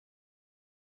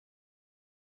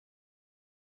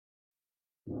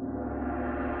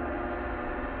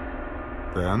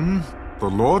Then the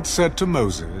Lord said to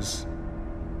Moses,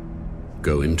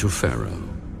 "Go into Pharaoh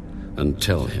and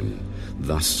tell him,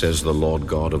 'Thus says the Lord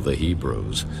God of the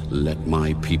Hebrews, let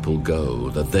my people go,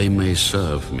 that they may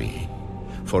serve me.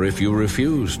 For if you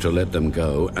refuse to let them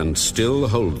go and still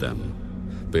hold them,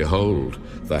 behold,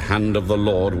 the hand of the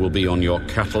Lord will be on your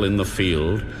cattle in the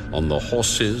field, on the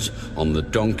horses, on the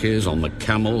donkeys, on the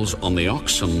camels, on the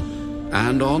oxen,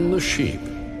 and on the sheep,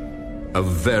 a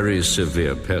very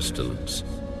severe pestilence.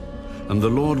 And the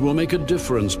Lord will make a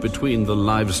difference between the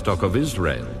livestock of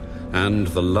Israel and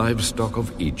the livestock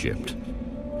of Egypt.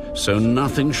 So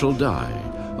nothing shall die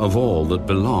of all that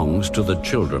belongs to the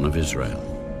children of Israel.'"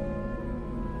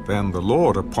 Then the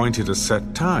Lord appointed a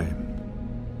set time.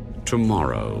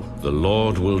 "Tomorrow the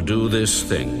Lord will do this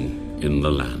thing in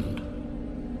the land."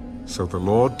 So the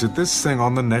Lord did this thing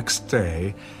on the next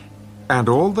day, and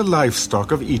all the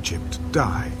livestock of Egypt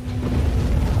died.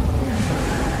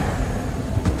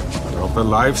 But of the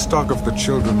livestock of the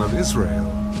children of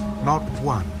Israel, not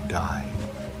one died.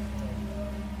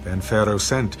 Then Pharaoh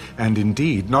sent, and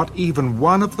indeed not even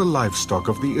one of the livestock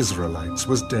of the Israelites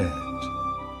was dead.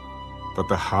 But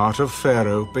the heart of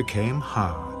Pharaoh became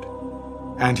hard,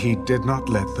 and he did not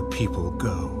let the people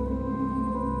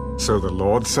go. So the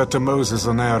Lord said to Moses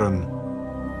and Aaron,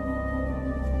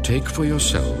 "Take for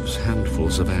yourselves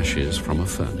handfuls of ashes from a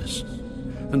furnace,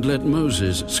 and let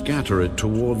Moses scatter it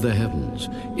toward the heavens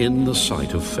in the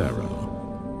sight of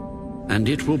Pharaoh. And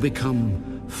it will become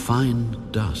fine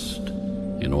dust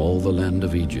in all the land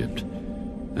of Egypt,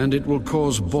 and it will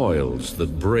cause boils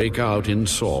that break out in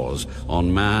sores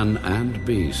on man and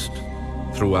beast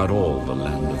throughout all the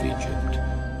land of Egypt."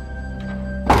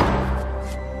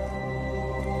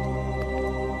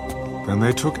 Then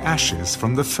they took ashes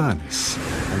from the furnace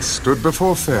and stood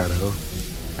before Pharaoh,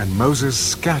 and Moses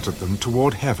scattered them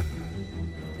toward heaven.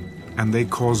 And they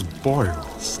caused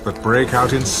boils that break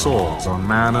out in sores on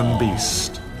man and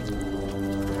beast.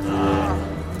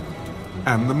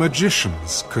 And the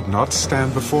magicians could not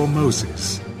stand before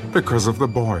Moses because of the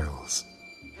boils,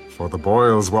 for the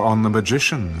boils were on the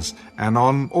magicians and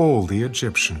on all the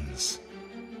Egyptians.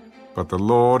 But the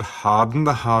Lord hardened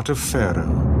the heart of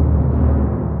Pharaoh,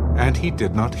 and he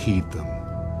did not heed them,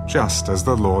 just as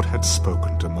the Lord had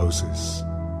spoken to Moses.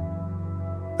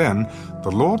 Then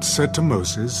the Lord said to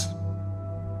Moses,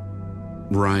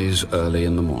 "Rise early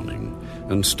in the morning,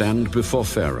 and stand before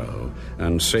Pharaoh,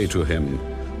 and say to him,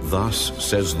 'Thus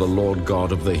says the Lord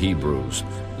God of the Hebrews,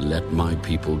 let my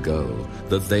people go,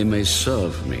 that they may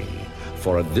serve me.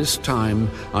 For at this time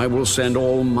I will send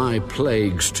all my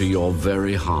plagues to your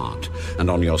very heart, and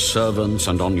on your servants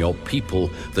and on your people,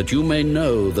 that you may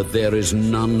know that there is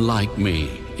none like me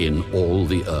in all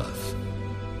the earth.'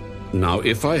 Now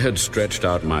if I had stretched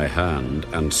out my hand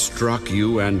and struck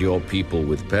you and your people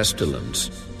with pestilence,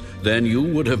 then you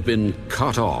would have been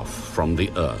cut off from the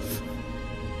earth.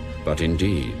 But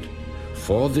indeed,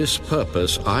 for this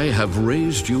purpose I have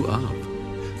raised you up,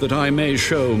 that I may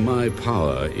show my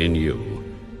power in you,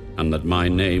 and that my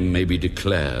name may be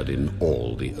declared in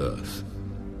all the earth.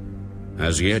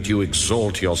 As yet you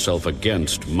exalt yourself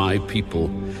against my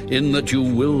people, in that you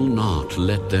will not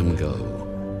let them go.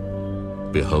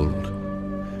 Behold,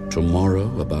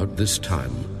 tomorrow about this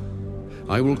time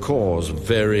I will cause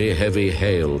very heavy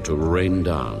hail to rain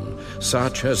down,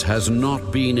 such as has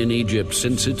not been in Egypt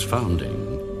since its founding,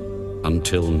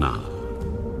 until now.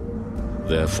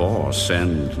 Therefore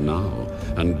send now,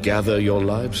 and gather your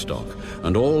livestock,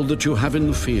 and all that you have in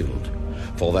the field,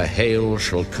 for the hail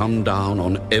shall come down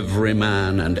on every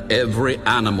man and every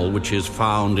animal which is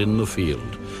found in the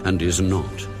field, and is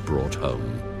not brought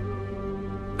home,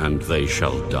 and they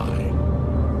shall die."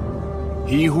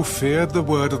 He who feared the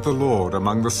word of the Lord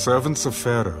among the servants of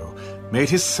Pharaoh made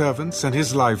his servants and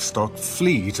his livestock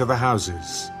flee to the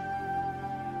houses.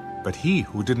 But he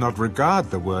who did not regard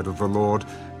the word of the Lord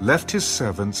left his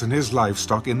servants and his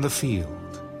livestock in the field.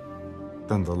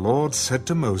 Then the Lord said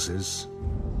to Moses,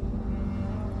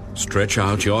 "Stretch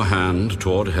out your hand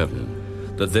toward heaven,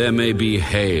 that there may be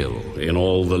hail in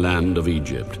all the land of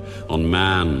Egypt, on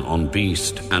man, on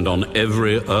beast, and on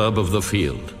every herb of the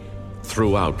field,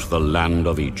 throughout the land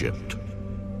of Egypt."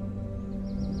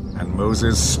 And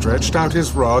Moses stretched out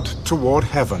his rod toward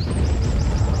heaven.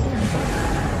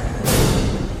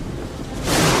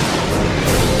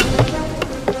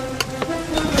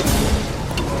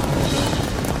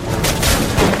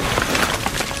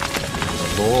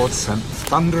 The Lord sent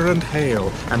thunder and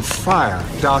hail, and fire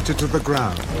darted to the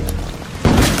ground.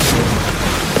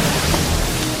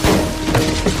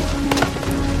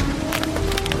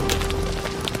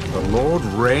 the Lord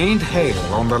rained hail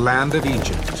on the land of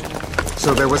Egypt.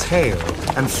 So there was hail,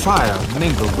 and fire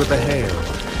mingled with the hail,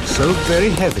 so very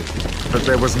heavy that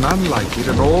there was none like it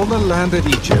in all the land of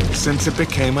Egypt since it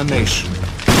became a nation.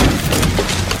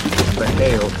 The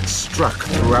hail struck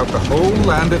throughout the whole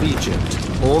land of Egypt,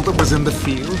 all that was in the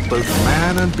field, both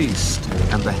man and beast,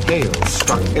 and the hail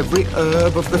struck every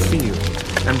herb of the field,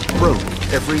 and broke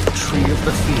every tree of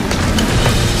the field.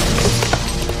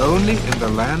 Only in the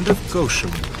land of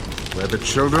Goshen, where the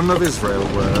children of Israel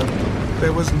were,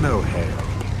 there was no hail.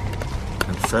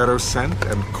 And Pharaoh sent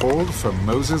and called for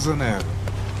Moses and Aaron.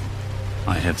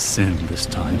 I have sinned this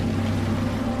time.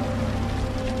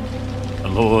 The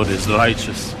Lord is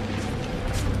righteous,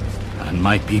 and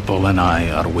my people and I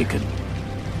are wicked.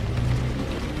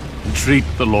 Entreat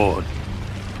the Lord,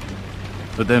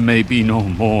 that there may be no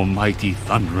more mighty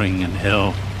thundering in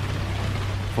hell,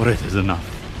 for it is enough.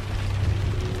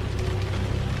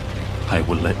 I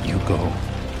will let you go.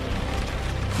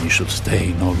 You shall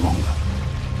stay no longer.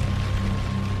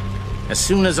 As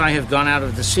soon as I have gone out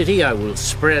of the city, I will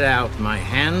spread out my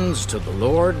hands to the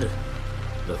Lord.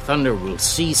 The thunder will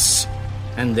cease,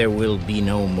 and there will be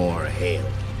no more hail,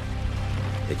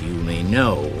 that you may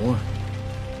know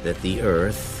that the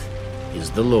earth is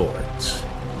the Lord's.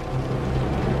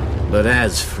 But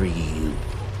as for you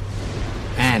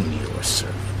and your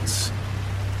servants,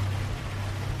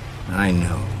 I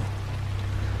know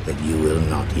that you will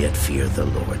not yet fear the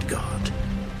Lord God.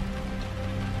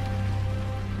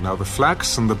 Now the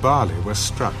flax and the barley were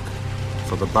struck,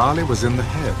 for the barley was in the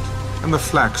head, and the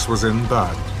flax was in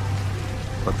bud.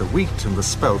 But the wheat and the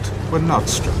spelt were not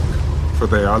struck, for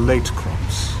they are late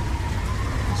crops.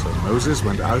 So Moses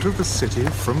went out of the city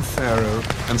from Pharaoh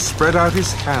and spread out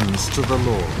his hands to the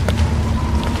Lord.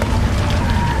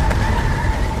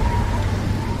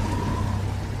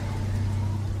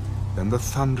 Then the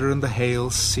thunder and the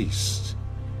hail ceased,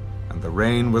 and the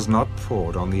rain was not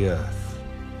poured on the earth.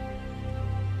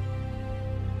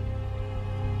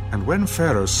 And when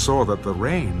Pharaoh saw that the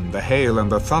rain, the hail, and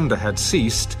the thunder had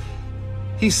ceased,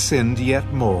 he sinned yet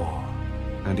more,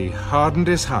 and he hardened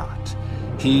his heart,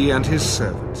 he and his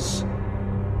servants.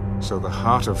 So the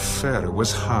heart of Pharaoh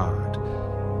was hard,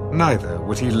 neither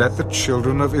would he let the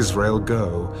children of Israel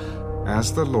go,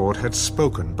 as the Lord had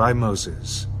spoken by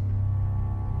Moses.